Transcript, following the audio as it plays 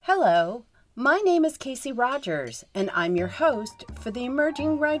Hello, my name is Casey Rogers, and I'm your host for the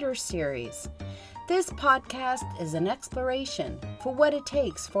Emerging Writers Series. This podcast is an exploration for what it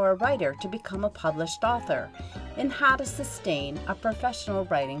takes for a writer to become a published author and how to sustain a professional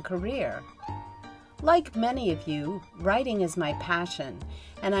writing career. Like many of you, writing is my passion,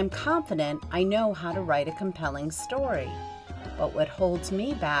 and I'm confident I know how to write a compelling story. But what holds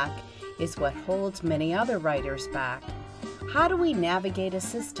me back is what holds many other writers back. How do we navigate a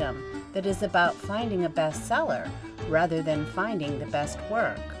system that is about finding a bestseller rather than finding the best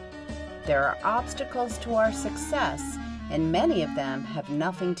work? There are obstacles to our success, and many of them have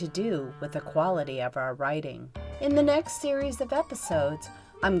nothing to do with the quality of our writing. In the next series of episodes,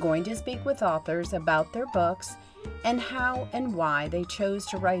 I'm going to speak with authors about their books and how and why they chose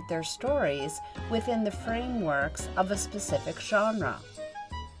to write their stories within the frameworks of a specific genre.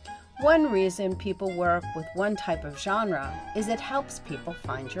 One reason people work with one type of genre is it helps people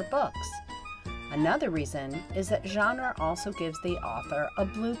find your books. Another reason is that genre also gives the author a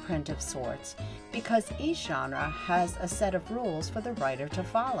blueprint of sorts because each genre has a set of rules for the writer to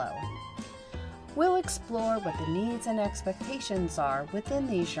follow. We'll explore what the needs and expectations are within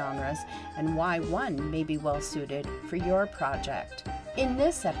these genres and why one may be well suited for your project. In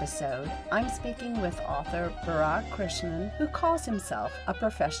this episode, I'm speaking with author Bharat Krishnan, who calls himself a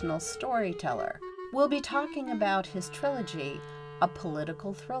professional storyteller. We'll be talking about his trilogy, a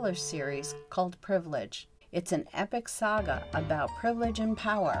political thriller series called Privilege. It's an epic saga about privilege and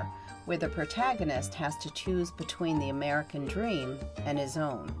power, where the protagonist has to choose between the American dream and his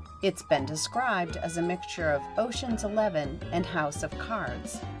own. It's been described as a mixture of Ocean's 11 and House of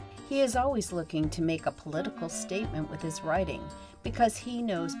Cards. He is always looking to make a political statement with his writing because he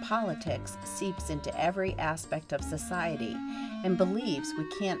knows politics seeps into every aspect of society and believes we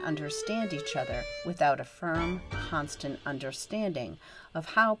can't understand each other without a firm, constant understanding of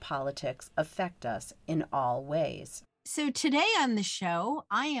how politics affect us in all ways. So today on the show,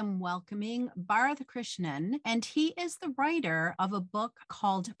 I am welcoming Bharat Krishnan, and he is the writer of a book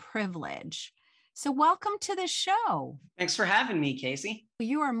called Privilege. So welcome to the show. Thanks for having me, Casey.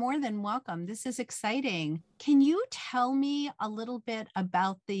 You are more than welcome. This is exciting. Can you tell me a little bit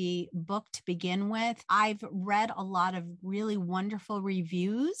about the book to begin with? I've read a lot of really wonderful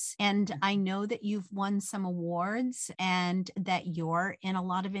reviews, and I know that you've won some awards and that you're in a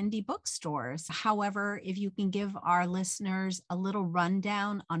lot of indie bookstores. However, if you can give our listeners a little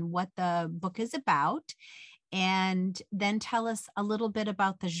rundown on what the book is about, and then tell us a little bit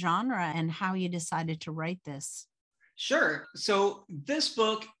about the genre and how you decided to write this. Sure. So this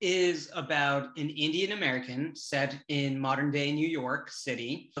book is about an Indian American set in modern day New York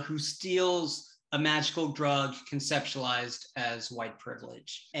City who steals a magical drug conceptualized as white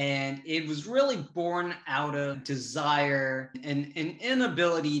privilege. And it was really born out of desire and an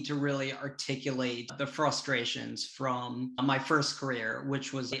inability to really articulate the frustrations from my first career,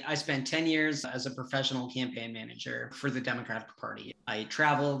 which was I spent 10 years as a professional campaign manager for the Democratic Party. I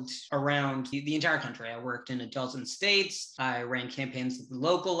traveled around the entire country. I worked in a dozen states. I ran campaigns at the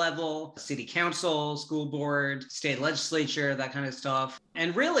local level, city council, school board, state legislature, that kind of stuff.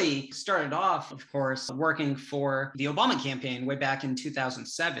 And really started off, of course, working for the Obama campaign way back in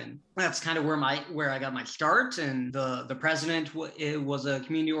 2007. That's kind of where I got my start. And the president was a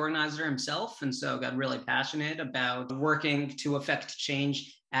community organizer himself. And so got really passionate about working to affect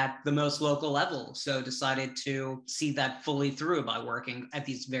change at the most local level. So decided to see that fully through by working at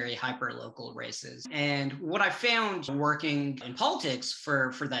these very hyper local races. And what I found working in politics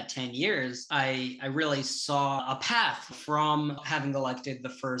for that 10 years, I really saw a path from having elected the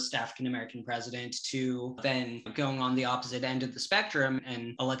first African-American president to then going on the opposite end of the spectrum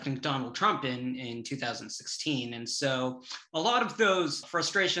and electing Donald Trump in 2016. And so a lot of those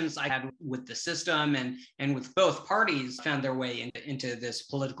frustrations I had with the system and with both parties found their way into this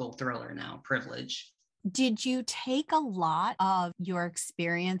political thriller now, Privilege. Did you take a lot of your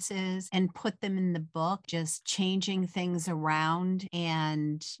experiences and put them in the book, just changing things around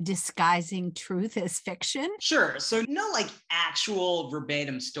and disguising truth as fiction? Sure. So no like actual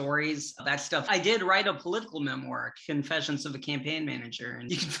verbatim stories, that stuff. I did write a political memoir, Confessions of a Campaign Manager,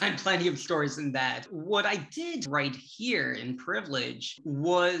 and you can find plenty of stories in that. What I did write here in Privilege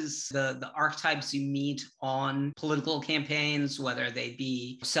was the archetypes you meet on political campaigns, whether they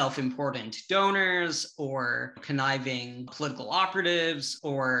be self-important donors, or conniving political operatives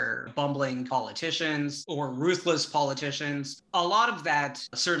or bumbling politicians or ruthless politicians. A lot of that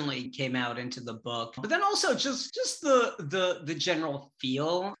certainly came out into the book, but then also just the general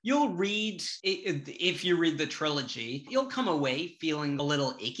feel. You'll read, if you read the trilogy, you'll come away feeling a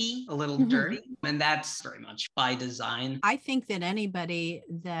little icky, a little dirty, and that's very much by design. I think that anybody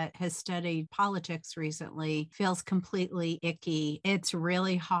that has studied politics recently feels completely icky. It's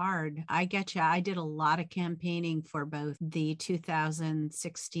really hard. I get you. I did a lot of campaigning for both the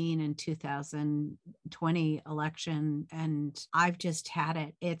 2016 and 2020 election, and I've just had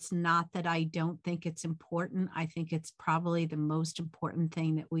it. It's not that I don't think it's important. I think it's probably the most important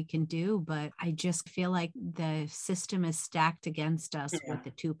thing that we can do, but I just feel like the system is stacked against us with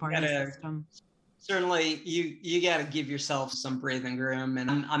the two-party system. Certainly, you got to give yourself some breathing room, and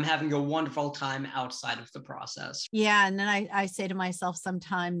I'm having a wonderful time outside of the process. Yeah, and then I say to myself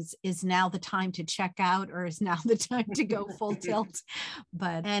sometimes, is now the time to check out, or is now the time to go full tilt?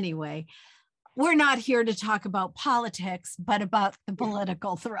 But anyway, we're not here to talk about politics, but about the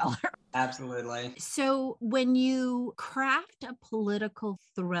political thriller. Absolutely. So when you craft a political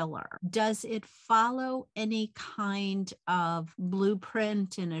thriller, does it follow any kind of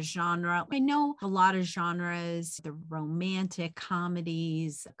blueprint in a genre? I know a lot of genres, the romantic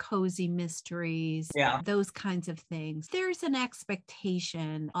comedies, cozy mysteries, those kinds of things. There's an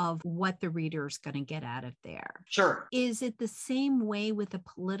expectation of what the reader is going to get out of there. Sure. Is it the same way with a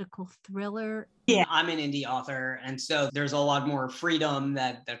political thriller? Yeah, I'm an indie author, and so there's a lot more freedom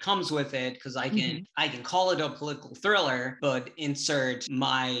that comes with it, because I can call it a political thriller, but insert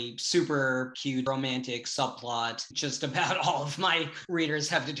my super cute romantic subplot just about all of my readers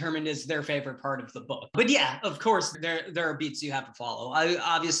have determined is their favorite part of the book. But yeah, of course, there are beats you have to follow.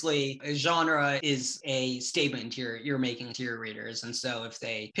 Obviously, genre is a statement you're making to your readers, and so if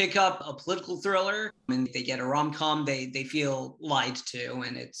they pick up a political thriller and they get a rom-com, they feel lied to,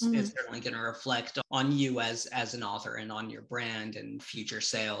 and it's certainly going to reflect on you as an author and on your brand and future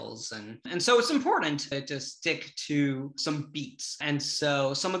sales. And so it's important to stick to some beats. And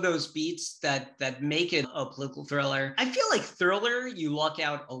so some of those beats that make it a political thriller, I feel like thriller, you luck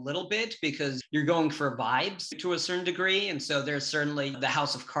out a little bit because you're going for vibes to a certain degree. And so there's certainly the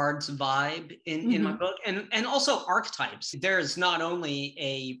House of Cards vibe in my book, and also archetypes. There's not only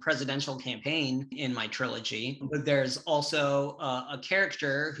a presidential campaign in my trilogy, but there's also a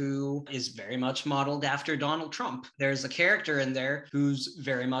character who is very much modeled after Donald Trump. There's a character in there who's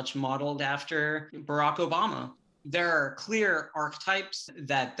very much modeled after Barack Obama. There are clear archetypes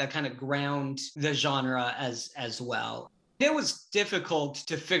that kind of ground the genre as well. It was difficult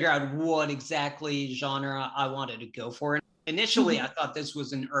to figure out what exactly genre I wanted to go for. Initially, I thought this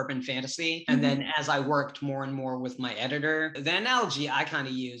was an urban fantasy. And then as I worked more and more with my editor, the analogy I kind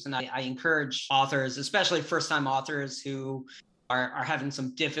of use, and I encourage authors, especially first-time authors who are having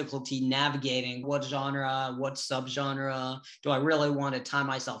some difficulty navigating what genre, what subgenre. Do I really want to tie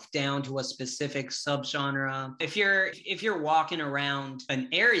myself down to a specific subgenre? If you're walking around an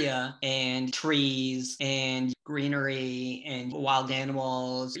area and trees and greenery and wild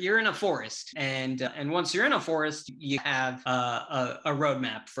animals, you're in a forest. And once you're in a forest, you have a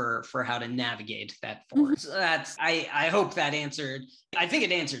roadmap for how to navigate that forest. So I hope that answered. I think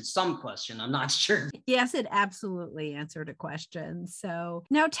it answered some question. I'm not sure. Yes, it absolutely answered a question. So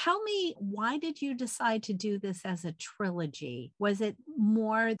now tell me, why did you decide to do this as a trilogy? Was it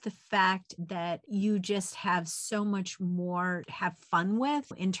more the fact that you just have so much more to have fun with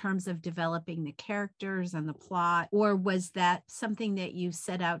in terms of developing the characters and the plot? Or was that something that you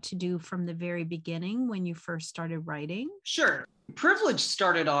set out to do from the very beginning when you first started writing? Sure. Privilege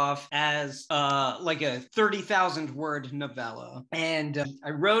started off as like a 30,000 word novella. And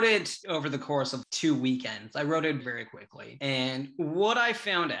I wrote it over the course of 2 weekends. I wrote it very quickly. And what I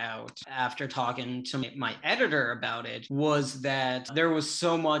found out after talking to my editor about it was that there was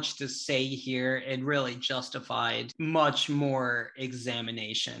so much to say here. It really justified much more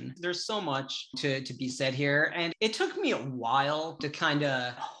examination. There's so much to be said here. And it took me a while to kind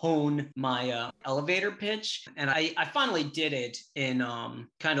of hone my elevator pitch. And I finally did it in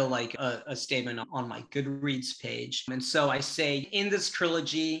kind of like a statement on my Goodreads page. And so I say, in this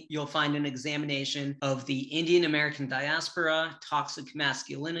trilogy, you'll find an examination of the Indian American diaspora, toxic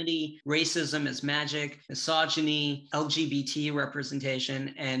masculinity, racism as magic, misogyny, LGBT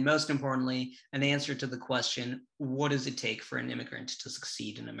representation, and most importantly, an answer to the question, what does it take for an immigrant to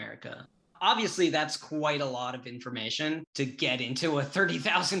succeed in America? Obviously, that's quite a lot of information to get into a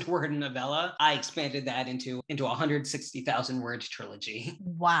 30,000 word novella. I expanded that into a 160,000 word trilogy.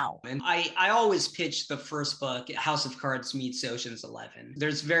 Wow. And I always pitch the first book, House of Cards meets Ocean's 11.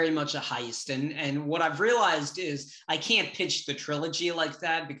 There's very much a heist. And what I've realized is I can't pitch the trilogy like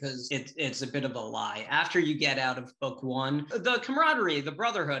that because it's a bit of a lie. After you get out of book one, the camaraderie, the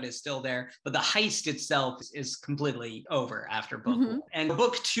brotherhood is still there, but the heist itself is completely over after book one. And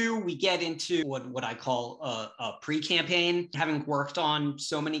book two, we get into what I call a pre-campaign. Having worked on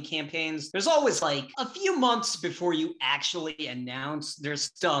so many campaigns, there's always like a few months before you actually announce there's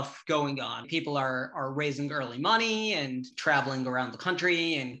stuff going on. People are raising early money and traveling around the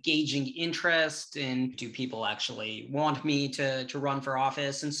country and gauging interest in, do people actually want me to run for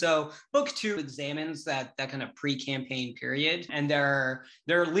office? And so book two examines that kind of pre-campaign period. And there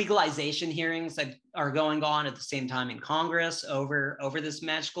are legalization hearings that are going on at the same time in Congress over this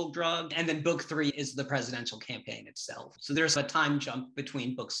magical drug. And then book three is the presidential campaign itself. So there's a time jump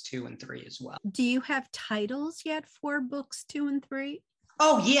between books 2 and 3 as well. Do you have titles yet for books 2 and 3?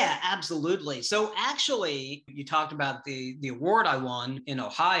 Oh, yeah, absolutely. So actually, you talked about the award I won in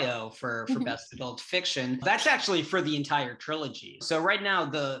Ohio for Best Adult Fiction. That's actually for the entire trilogy. So right now,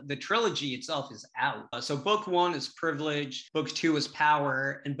 the trilogy itself is out. So book 1 is Privilege, book 2 is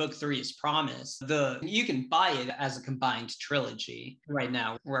Power, and book 3 is Promise. You can buy it as a combined trilogy right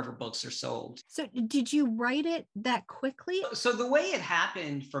now, wherever books are sold. So did you write it that quickly? So the way it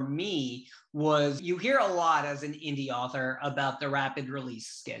happened for me was, you hear a lot as an indie author about the rapid release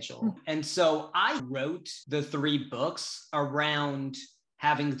schedule. And so I wrote the 3 books around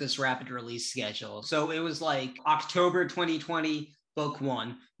having this rapid release schedule. So it was like October 2020, book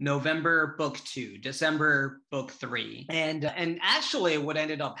 1, November, book 2, December, book 3. And actually what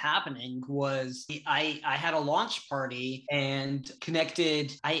ended up happening was I had a launch party and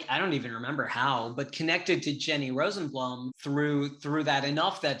connected, I don't even remember how, but connected to Jenny Rosenblum through that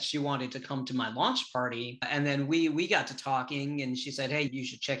enough that she wanted to come to my launch party. And then we got to talking and she said, hey, you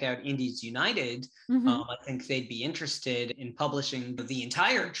should check out Indies United. I think they'd be interested in publishing the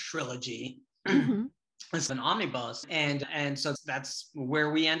entire trilogy. It's an omnibus, and so that's where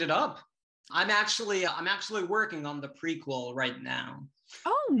we ended up. I'm actually working on the prequel right now.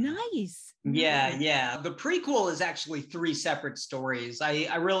 Oh, nice. Yeah. The prequel is actually 3 separate stories.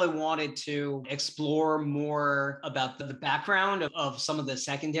 I really wanted to explore more about the background of some of the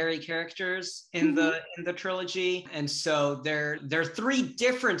secondary characters in the trilogy. And so there are 3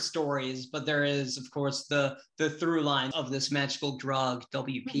 different stories, but there is, of course, the through line of this magical drug,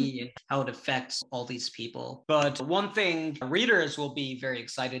 WP, and how it affects all these people. But one thing readers will be very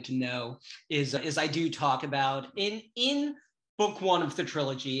excited to know is I do talk about in book 1 of the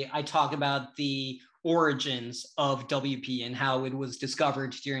trilogy, I talk about the origins of WP and how it was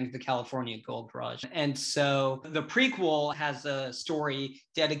discovered during the California Gold Rush. And so the prequel has a story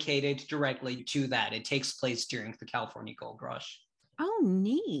dedicated directly to that. It takes place during the California Gold Rush. Oh,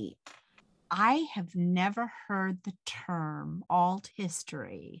 neat. I have never heard the term alt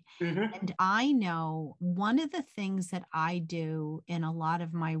history. And I know one of the things that I do in a lot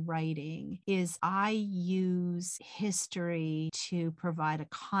of my writing is I use history to provide a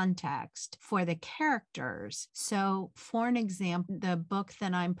context for the characters. So for an example, the book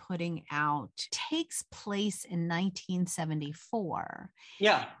that I'm putting out takes place in 1974.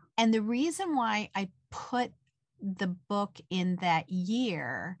 Yeah. And the reason why I put the book in that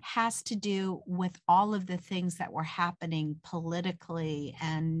year has to do with all of the things that were happening politically.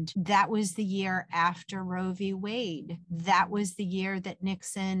 And that was the year after Roe v. Wade. That was the year that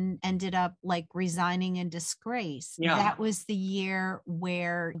Nixon ended up like resigning in disgrace. Yeah. That was the year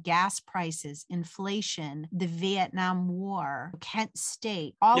where gas prices, inflation, the Vietnam War, Kent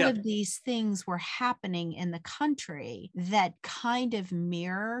State, all of these things were happening in the country that kind of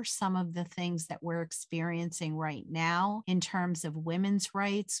mirror some of the things that we're experiencing right now in terms of women's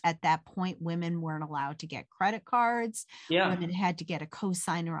rights. At that point, women weren't allowed to get credit cards. Women had to get a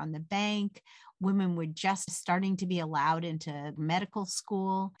cosigner on the bank. Women were just starting to be allowed into medical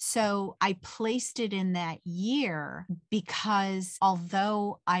school. So I placed it in that year because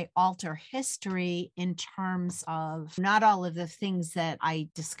although I alter history in terms of not all of the things that I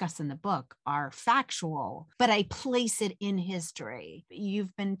discuss in the book are factual, but I place it in history.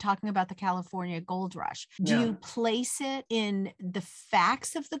 You've been talking about the California Gold Rush. Do you place it in the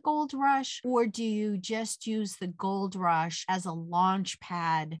facts of the gold rush, or do you just use the gold rush as a launch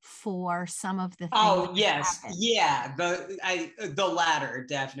pad for some of the things? Oh, yes. Yeah. The latter,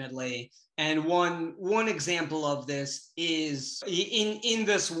 definitely. And one example of this is in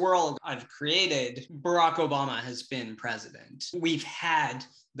this world I've created, Barack Obama has been president. We've had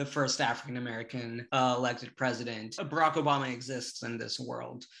the first African American elected president. Barack Obama exists in this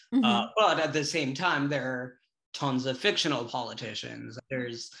world. But at the same time, there are tons of fictional politicians.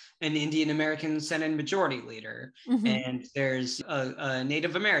 There's an Indian American Senate Majority Leader, and there's a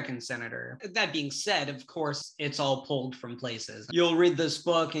Native American senator. That being said, of course, it's all pulled from places. You'll read this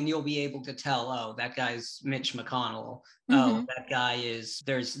book and you'll be able to tell, oh, that guy's Mitch McConnell. Oh, that guy's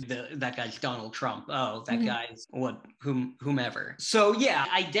Donald Trump. Oh, that guy's whomever. So yeah,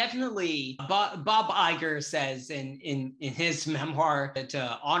 I definitely, Bob Iger says in his memoir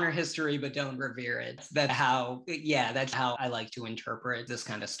to honor history but don't revere it. That's how I like to interpret this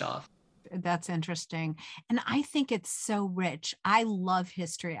kind of stuff. That's interesting. And I think it's so rich. I love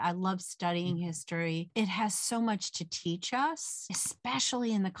history. I love studying history. It has so much to teach us,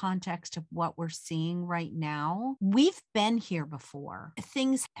 especially in the context of what we're seeing right now. We've been here before.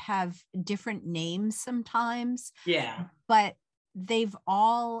 Things have different names sometimes. Yeah. But they've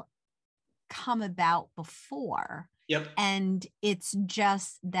all come about before. Yep. And it's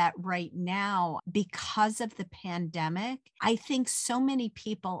just that right now, because of the pandemic, I think so many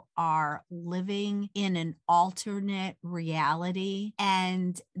people are living in an alternate reality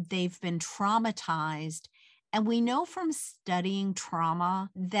and they've been traumatized. And we know from studying trauma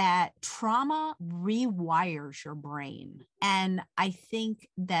that trauma rewires your brain. And I think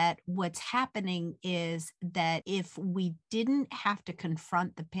that what's happening is that if we didn't have to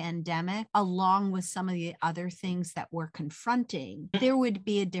confront the pandemic, along with some of the other things that we're confronting, there would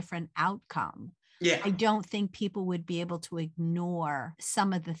be a different outcome. Yeah. I don't think people would be able to ignore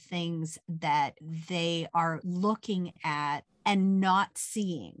some of the things that they are looking at and not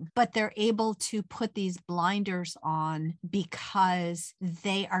seeing, but they're able to put these blinders on because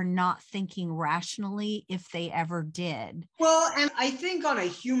they are not thinking rationally if they ever did. Well, and I think on a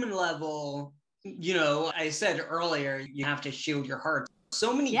human level, I said earlier, you have to shield your heart.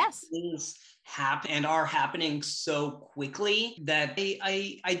 So many things happen and are happening so quickly that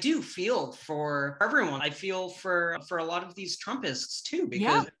I do feel for everyone. I feel for a lot of these Trumpists too,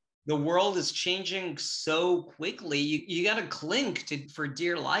 because the world is changing so quickly. You got to cling for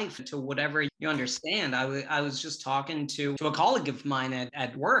dear life to whatever you understand. I was just talking to a colleague of mine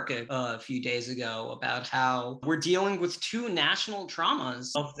at work a few days ago about how we're dealing with two national traumas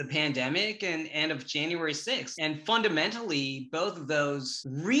of the pandemic and of January 6th. And fundamentally, both of those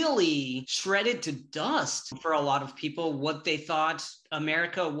really shredded to dust for a lot of people what they thought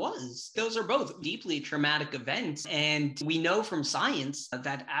America was. Those are both deeply traumatic events. And we know from science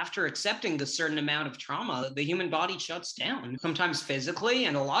that after accepting a certain amount of trauma, the human body shuts down, sometimes physically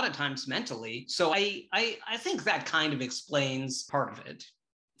and a lot of times mentally. So I think that kind of explains part of it.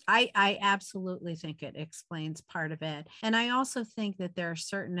 I absolutely think it explains part of it. And I also think that there are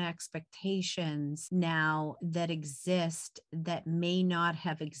certain expectations now that exist that may not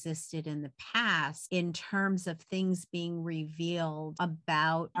have existed in the past in terms of things being revealed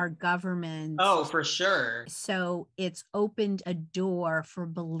about our government. Oh, for sure. So it's opened a door for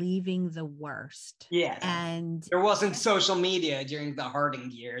believing the worst. Yeah. And there wasn't social media during the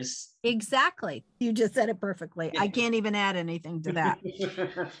Harding years. Exactly. You just said it perfectly. Yeah. I can't even add anything to that.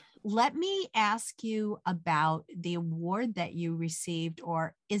 Let me ask you about the award that you received,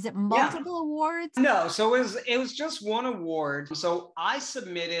 or is it multiple awards? No, so it was just one award. So I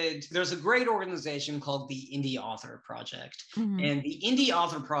submitted, there's a great organization called the Indie Author Project. And the Indie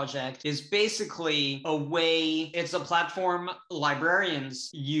Author Project is basically it's a platform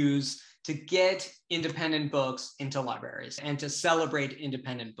librarians use to get independent books into libraries and to celebrate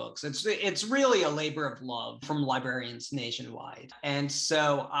independent books. It's really a labor of love from librarians nationwide. And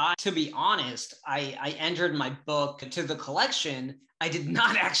so to be honest, I entered my book to the collection. I did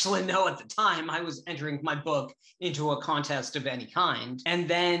not actually know at the time I was entering my book into a contest of any kind. And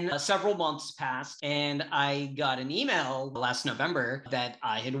then several months passed and I got an email last November that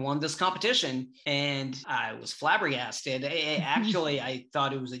I had won this competition and I was flabbergasted. I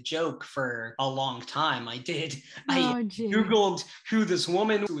thought it was a joke for a long time. I Googled who this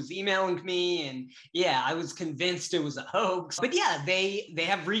woman was emailing me and I was convinced it was a hoax. But they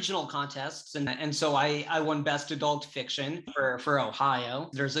have regional contests and so I won Best Adult Fiction for Ohio.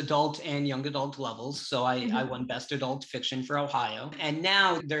 There's adult and young adult levels. So I won Best Adult Fiction for Ohio. And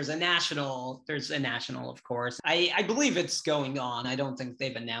now there's a national, of course. I believe it's going on. I don't think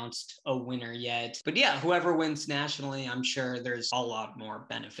they've announced a winner yet. But whoever wins nationally, I'm sure there's a lot more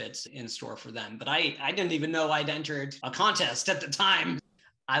benefits in store for them. But I didn't even know I'd entered a contest at the time.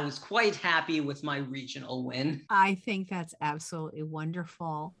 I was quite happy with my regional win. I think that's absolutely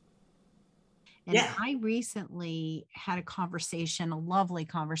wonderful. And Yeah. I recently had a lovely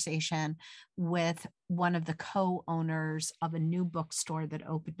conversation with one of the co-owners of a new bookstore that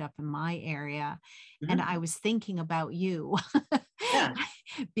opened up in my area. And Mhm. I was thinking about you Yeah.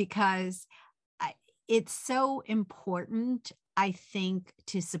 because it's so important, I think,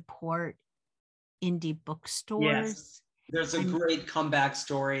 to support indie Yes. bookstores. There's a And great comeback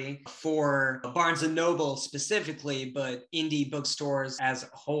story for Barnes and Noble specifically, but indie bookstores as a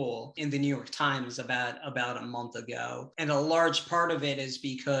whole in the New York Times about a month ago. And a large part of it is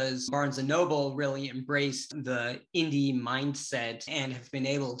because Barnes and Noble really embraced the indie mindset and have been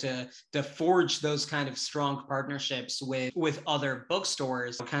able to forge those kind of strong partnerships with other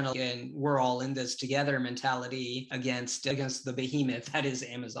bookstores, kind of an we're all in this together mentality against the behemoth that is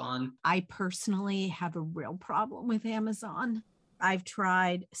Amazon. I personally have a real problem with Amazon. I've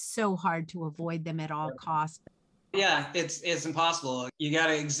tried so hard to avoid them at all costs. Yeah, it's impossible. You got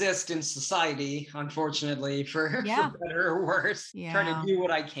to exist in society, unfortunately, for Yeah. better or worse. Trying to Yeah. do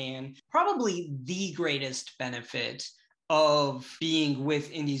what I can. Probably the greatest benefit of being with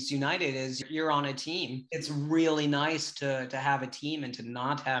Indies United is you're on a team. It's really nice to have a team and to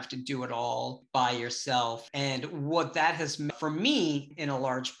not have to do it all by yourself. And what that has meant for me in a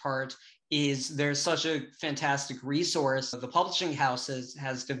large part is there's such a fantastic resource the publishing house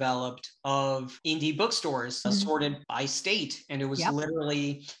has developed of indie bookstores sorted by state. And it was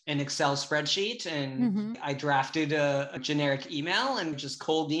literally an Excel spreadsheet. And I drafted a generic email and just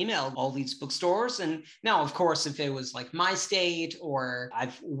cold emailed all these bookstores. And now, of course, if it was like my state, or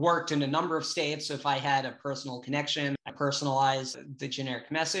I've worked in a number of states, so if I had a personal connection, I personalize the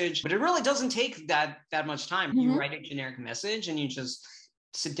generic message. But it really doesn't take that much time. You write a generic message and you just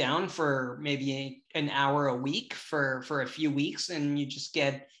sit down for maybe an hour a week for a few weeks, and you just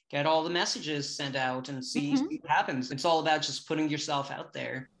get all the messages sent out and see what happens. It's all about just putting yourself out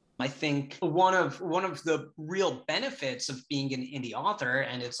there. I think one of the real benefits of being an indie author,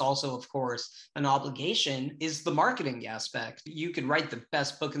 and it's also, of course, an obligation, is the marketing aspect. You could write the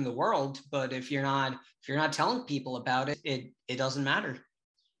best book in the world, but if you're not telling people about it, it doesn't matter.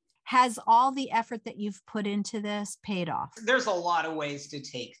 Has all the effort that you've put into this paid off? There's a lot of ways to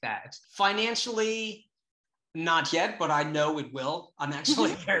take that. Financially, not yet, but I know it will. I'm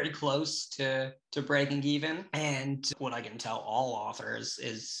actually very close to breaking even. And what I can tell all authors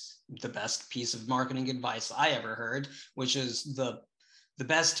is the best piece of marketing advice I ever heard, which is the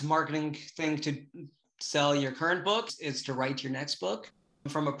best marketing thing to sell your current book is to write your next book.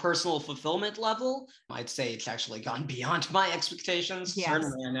 From a personal fulfillment level, I'd say it's actually gone beyond my expectations. Yes.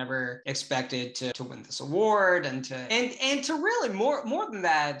 Certainly, I never expected to win this award, and to really more than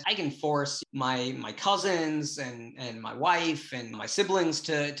that, I can force my cousins and my wife and my siblings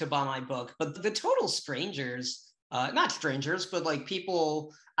to buy my book. But the total strangers, not strangers, but like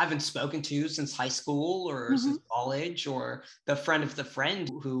people I haven't spoken to since high school or since college, or the friend of the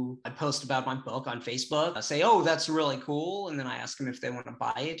friend who I post about my book on Facebook, I say, oh, that's really cool. And then I ask them if they want to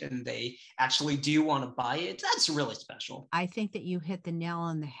buy it, and they actually do want to buy it. That's really special. I think that you hit the nail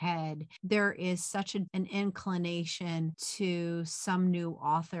on the head. There is such an inclination to some new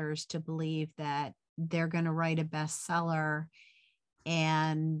authors to believe that they're going to write a bestseller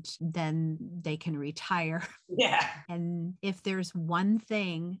and then they can retire. Yeah. And if there's one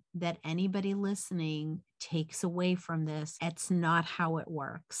thing that anybody listening takes away from this, it's not how it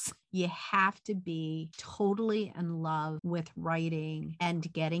works. You have to be totally in love with writing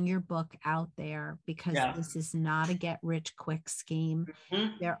and getting your book out there, because this is not a get rich quick scheme.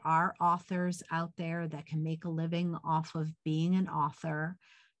 There are authors out there that can make a living off of being an author.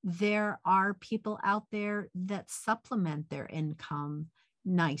 There are people out there that supplement their income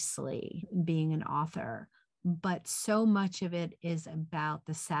nicely being an author, but so much of it is about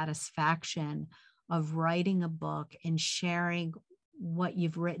the satisfaction of writing a book and sharing what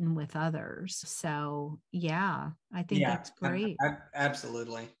you've written with others. So yeah, I think that's great.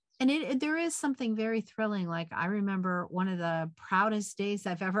 Absolutely. And there is something very thrilling. Like, I remember one of the proudest days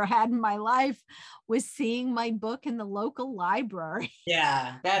I've ever had in my life was seeing my book in the local library.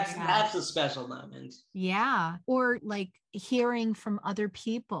 Yeah, that's a special moment. Yeah. Or like hearing from other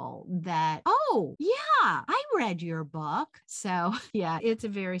people that, oh, yeah, I read your book. So yeah, it's a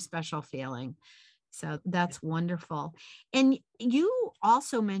very special feeling. So that's wonderful. And you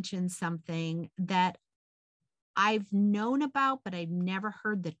also mentioned something that I've known about, but I've never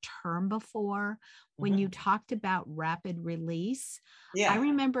heard the term before. When you talked about rapid release, I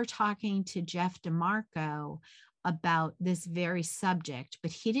remember talking to Jeff DeMarco about this very subject,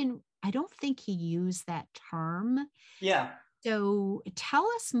 but I don't think he used that term. Yeah. So tell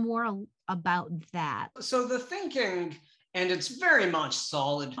us more about that. So the thinking and it's very much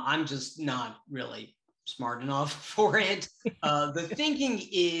solid. I'm just not really smart enough for it. The thinking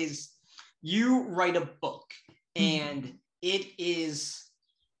is you write a book and it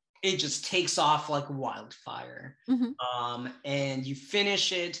just takes off like wildfire. And you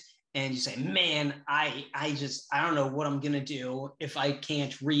finish it and you say, man, I don't know what I'm going to do if I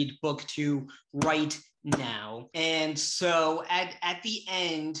can't read book 2 right now. And so at the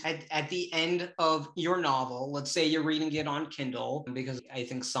end of your novel, let's say you're reading it on Kindle, because I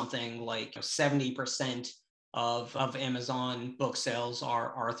think something like 70% of Amazon book sales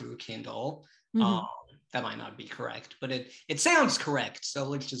are through Kindle. That might not be correct, but it sounds correct. So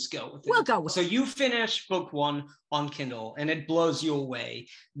let's just go with it. We'll go with it. So you finish book 1 on Kindle and it blows you away.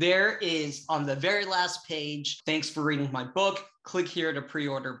 There is on the very last page, thanks for reading my book. Click here to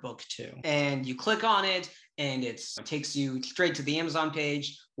pre-order book 2. And you click on it and it takes you straight to the Amazon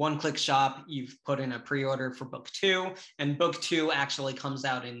page. One-click shop, you've put in a pre-order for book 2, and book 2 actually comes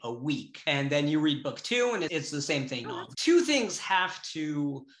out in a week. And then you read book 2 and it's the same thing. 2 things have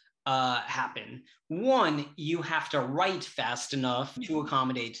to happen. 1, you have to write fast enough to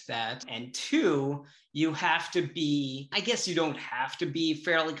accommodate that. And 2, you have to be, I guess you don't have to be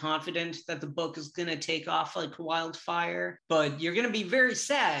fairly confident that the book is going to take off like wildfire, but you're going to be very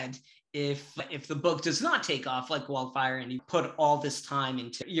sad if the book does not take off like wildfire and you put all this time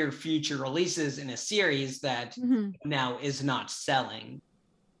into your future releases in a series that now is not selling.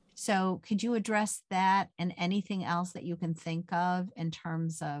 So could you address that and anything else that you can think of in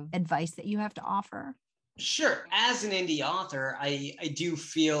terms of advice that you have to offer? Sure. As an indie author, I do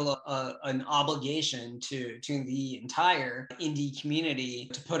feel an obligation to the entire indie community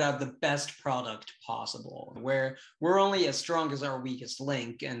to put out the best product possible, where we're only as strong as our weakest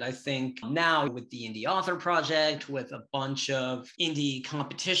link. And I think now with the Indie Author Project, with a bunch of indie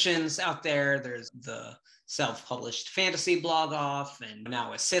competitions out there, there's the self-published fantasy blog off, and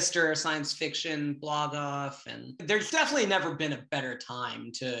now a sister science fiction blog off. And there's definitely never been a better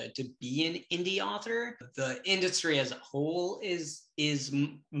time to be an indie author. The industry as a whole is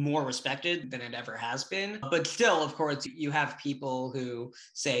more respected than it ever has been. But still, of course, you have people who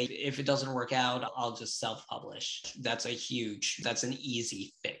say, if it doesn't work out, I'll just self-publish. That's an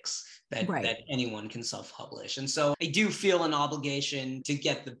easy fix that anyone can self-publish. And so I do feel an obligation to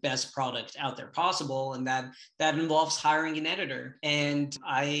get the best product out there possible. And that involves hiring an editor. And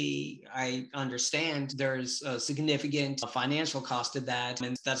I understand there's a significant financial cost to that.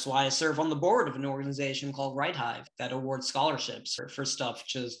 And that's why I serve on the board of an organization called Right Hive that awards scholarships for stuff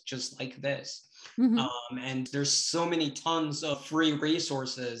just like this. And there's so many tons of free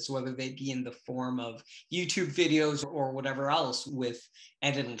resources, whether they be in the form of YouTube videos or whatever else with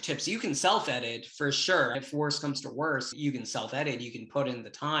editing tips. You can self-edit for sure. If worse comes to worse, you can self-edit. You can put in the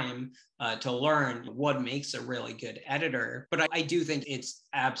time to learn what makes a really good editor. But I do think it's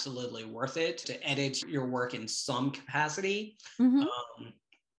absolutely worth it to edit your work in some capacity.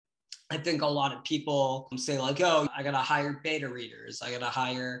 I think a lot of people say like, oh, I got to hire beta readers. I got to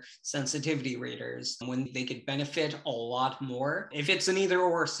hire sensitivity readers, when they could benefit a lot more. If it's an either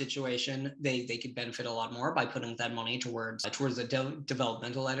or situation, they could benefit a lot more by putting that money towards a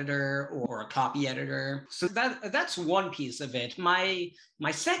developmental editor or a copy editor. So that's one piece of it. My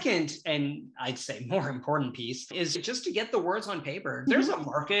second, and I'd say more important piece, is just to get the words on paper. There's a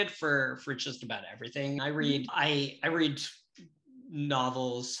market for just about everything. I read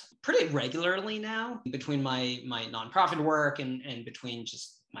novels pretty regularly now, between my nonprofit work and between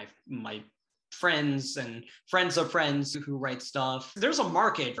just my friends and friends of friends who write stuff. There's a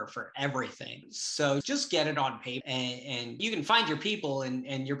market for everything. So just get it on paper, and you can find your people,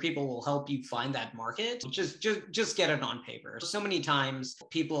 and your people will help you find that market. Just get it on paper. So many times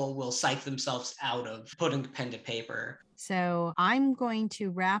people will psych themselves out of putting pen to paper. So I'm going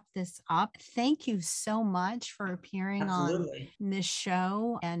to wrap this up. Thank you so much for appearing on this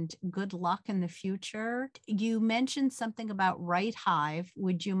show, and good luck in the future. You mentioned something about Right Hive.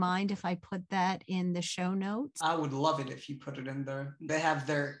 Would you mind if I put that in the show notes? I would love it if you put it in there. They have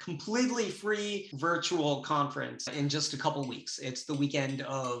their completely free virtual conference in just a couple weeks. It's the weekend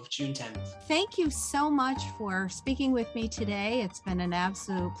of June 10th. Thank you so much for speaking with me today. It's been an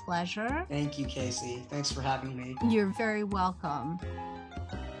absolute pleasure. Thank you, Casey. Thanks for having me. You're very welcome.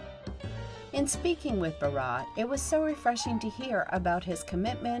 In speaking with Bharat, it was so refreshing to hear about his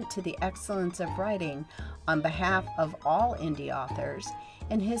commitment to the excellence of writing on behalf of all indie authors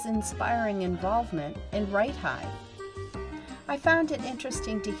and his inspiring involvement in Right Hive. I found it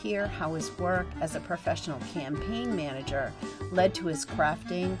interesting to hear how his work as a professional campaign manager led to his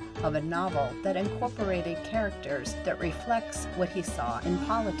crafting of a novel that incorporated characters that reflects what he saw in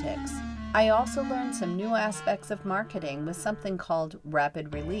politics. I also learned some new aspects of marketing with something called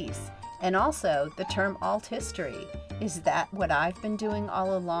rapid release, and also the term alt history. Is that what I've been doing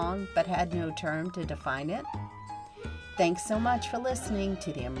all along but had no term to define it? Thanks so much for listening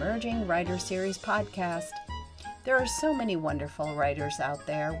to the Emerging Writer Series podcast. There are so many wonderful writers out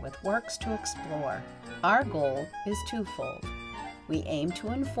there with works to explore. Our goal is twofold. We aim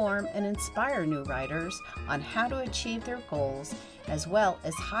to inform and inspire new writers on how to achieve their goals, as well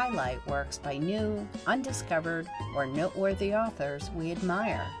as highlight works by new, undiscovered, or noteworthy authors we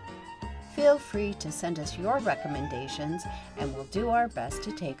admire. Feel free to send us your recommendations, and we'll do our best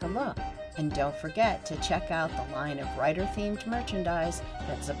to take a look. And don't forget to check out the line of writer-themed merchandise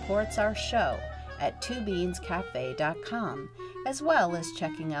that supports our show at twobeanscafe.com, as well as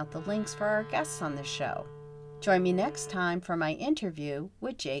checking out the links for our guests on the show. Join me next time for my interview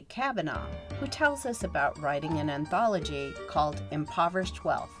with Jake Kavanaugh, who tells us about writing an anthology called Impoverished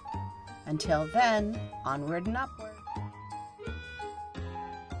Wealth. Until then, onward and upward.